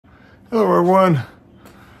Hello everyone.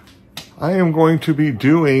 I am going to be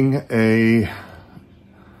doing an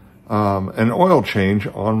oil change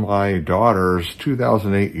on my daughter's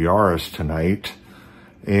 2008 Yaris tonight,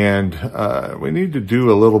 and we need to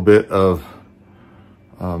do a little bit of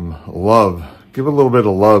give a little bit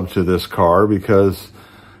of love to this car because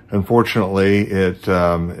unfortunately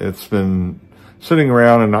it's been sitting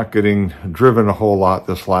around and not getting driven a whole lot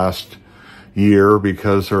this last year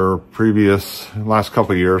because her last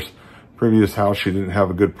couple of years, previous house, she didn't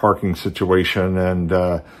have a good parking situation and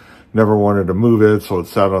never wanted to move it, so it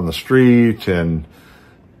sat on the street. And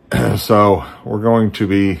so we're going to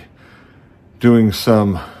be doing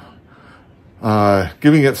some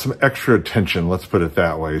giving it some extra attention, let's put it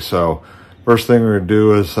that way. So first thing we're going to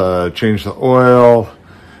do is change the oil.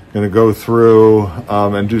 Going to go through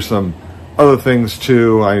and do some other things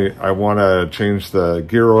too. I want to change the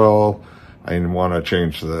gear oil. I want to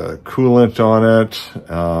change the coolant on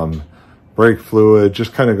it, brake fluid,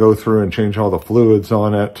 just kind of go through and change all the fluids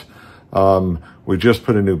on it. We just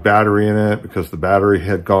put a new battery in it because the battery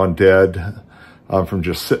had gone dead from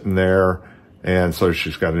just sitting there. And so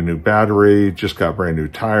she's got a new battery, just got brand new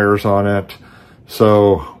tires on it.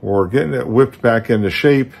 So we're getting it whipped back into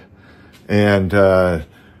shape, and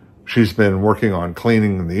she's been working on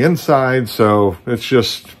cleaning the inside. So it's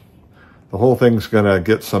just, the whole thing's gonna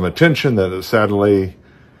get some attention that it sadly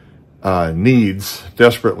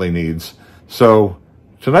desperately needs. So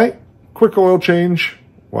tonight, quick oil change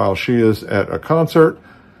while she is at a concert,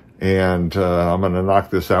 and I'm gonna knock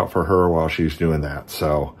this out for her while she's doing that.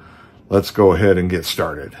 So let's go ahead and get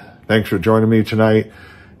started. Thanks for joining me tonight.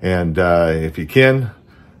 And if you can,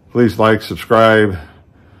 please like, subscribe,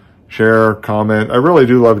 share, comment. I really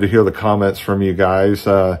do love to hear the comments from you guys.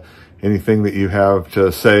 Anything that you have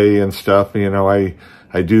to say and stuff. You know, I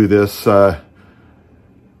do this for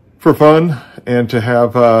fun and to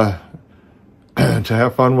have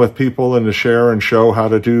fun with people and to share and show how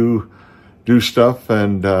to do stuff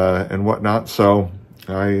and whatnot. So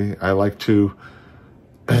I like to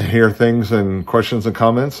hear things and questions and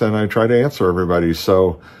comments, and I try to answer everybody.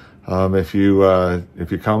 So if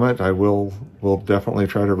you comment, I will definitely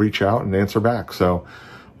try to reach out and answer back. So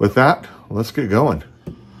with that, let's get going.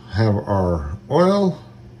 Have our oil,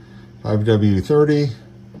 5W30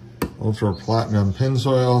 Ultra Platinum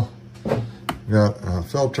Pennzoil. Got a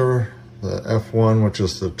filter, the F1, which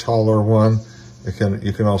is the taller one.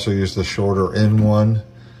 You can also use the shorter N1.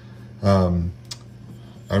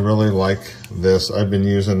 I really like this. I've been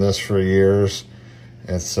using this for years.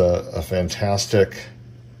 It's a fantastic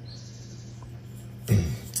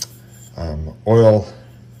oil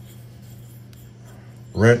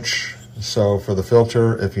wrench. So for the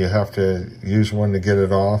filter, if you have to use one to get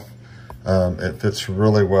it off, it fits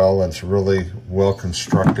really well. It's really well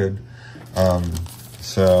constructed.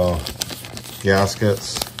 So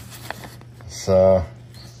gaskets. So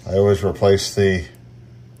I always replace the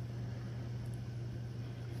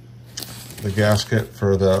gasket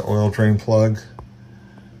for the oil drain plug,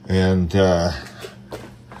 and then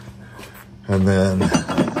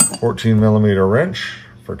 14mm wrench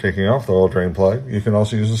for taking off the oil drain plug. You can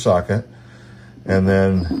also use a socket. And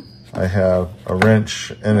then I have a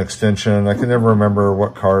wrench and extension. I can never remember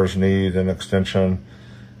what cars need an extension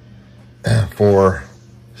for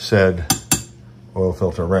said oil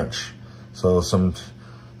filter wrench. So some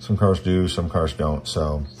cars do, some cars don't.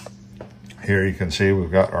 So here you can see we've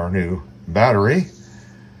got our new battery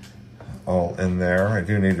all in there. I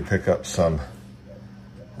do need to pick up some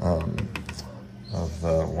of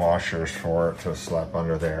the washers for it to slap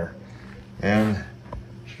under there. And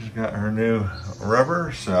she's got her new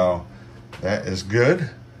rubber, so that is good.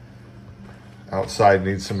 Outside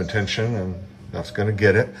needs some attention, and that's gonna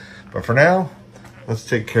get it. But for now, let's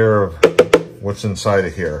take care of what's inside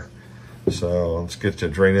of here. So let's get to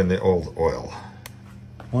draining the old oil.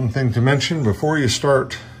 One thing to mention before you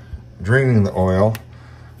start draining the oil,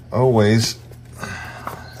 always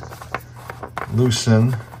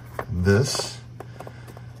loosen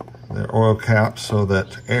the oil cap so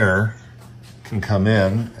that air can come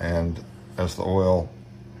in and as the oil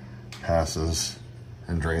passes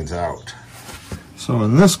and drains out. So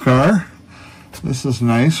in this car, this is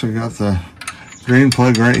nice. We got the drain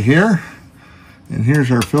plug right here, and here's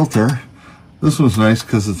our filter. This one's nice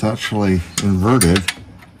because it's actually inverted.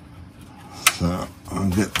 So I'll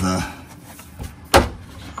get the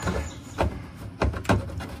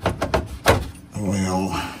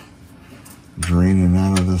oil draining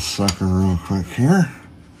out of this sucker real quick here.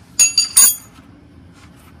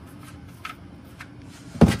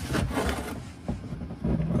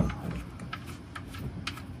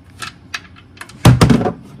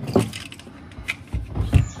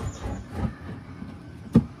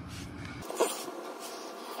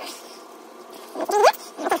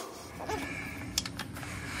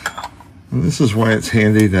 And this is why it's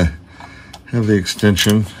handy to have the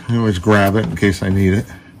extension. I always grab it in case I need it.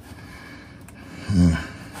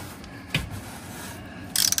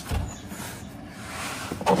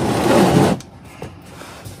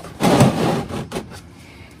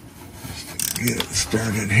 Just to get it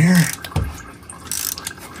started here.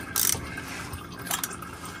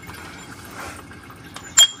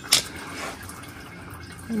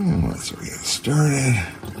 And once we get started,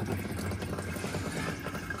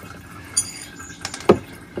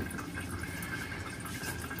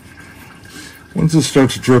 once it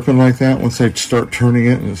starts dripping like that, once I start turning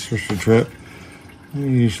it and it starts to drip, I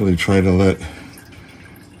usually try to let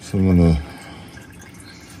some of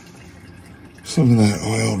that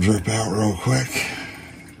oil drip out real quick.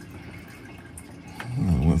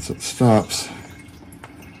 And once it stops,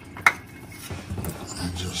 I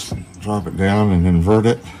just drop it down and invert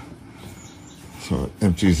it so it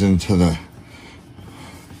empties into the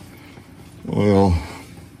oil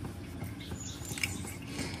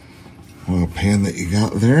pan that you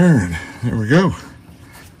got there, and there we go.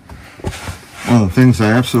 One of the things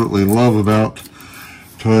I absolutely love about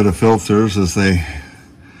Toyota filters is they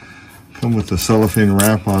come with the cellophane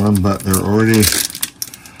wrap on them, but they're already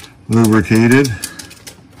lubricated.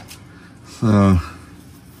 So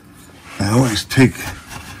I always take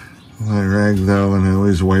my rag though, and I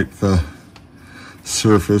always wipe the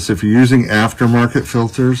surface. If you're using aftermarket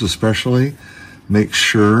filters especially, make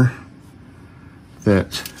sure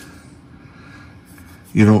that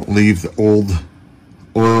you don't leave the old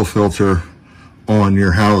oil filter on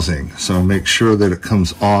your housing. So make sure that it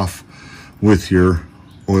comes off with your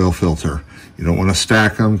oil filter. You don't want to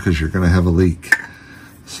stack them because you're going to have a leak.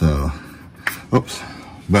 So, oops.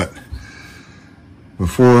 But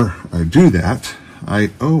before I do that,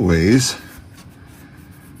 I always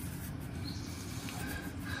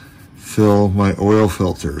fill my oil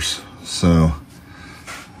filters. So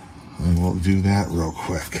I will do that real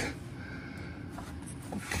quick.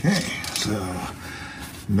 Okay, so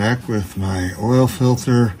back with my oil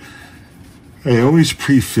filter. I always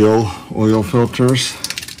pre-fill oil filters.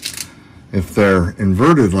 If they're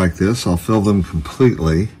inverted like this, I'll fill them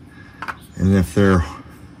completely. And if they're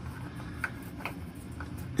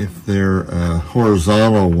a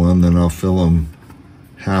horizontal one, then I'll fill them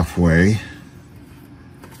halfway.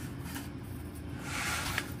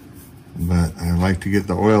 But I like to get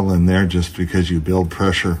the oil in there just because you build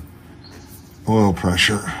pressure, oil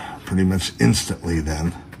pressure, pretty much instantly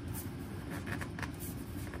then.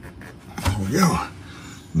 There we go.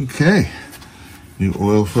 Okay, new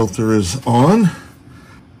oil filter is on.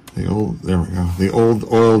 There we go. The old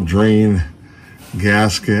oil drain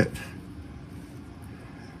gasket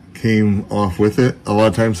came off with it. A lot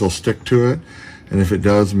of times they'll stick to it, and if it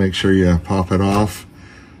does, make sure you pop it off.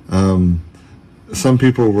 Some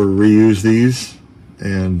people will reuse these,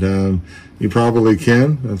 and you probably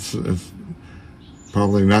can. It's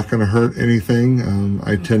probably not going to hurt anything.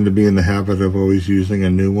 I tend to be in the habit of always using a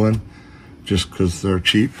new one just because they're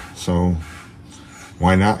cheap, so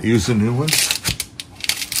why not use a new one?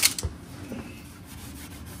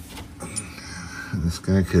 This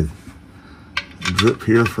guy could drip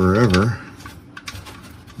here forever,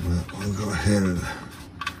 but we'll go ahead and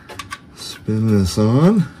spin this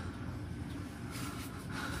on.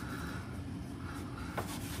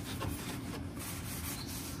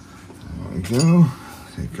 There we go.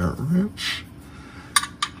 Take our wrench.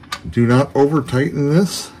 Do not over tighten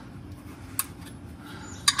this.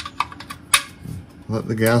 Let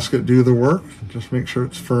the gasket do the work. Just make sure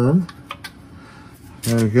it's firm.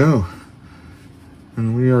 There we go.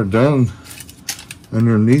 And we are done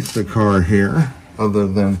underneath the car here, other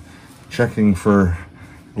than checking for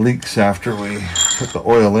leaks after we put the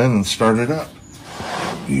oil in and start it up.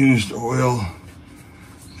 Used oil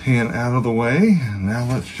pan out of the way, and now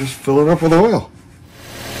let's just fill it up with oil.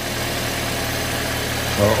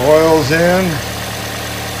 So oil's in.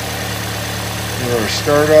 Do our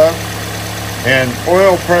startup. And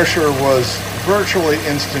oil pressure was virtually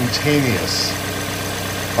instantaneous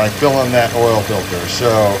by filling that oil filter.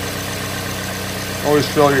 So always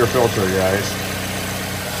fill your filter, guys.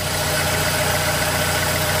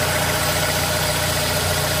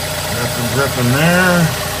 Nothing dripping there.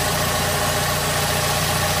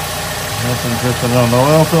 Nothing dripping on the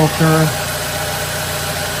oil filter.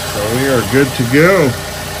 So we are good to go.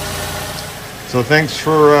 So thanks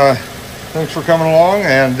for coming along,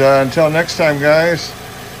 and until next time, guys,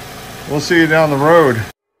 we'll see you down the road.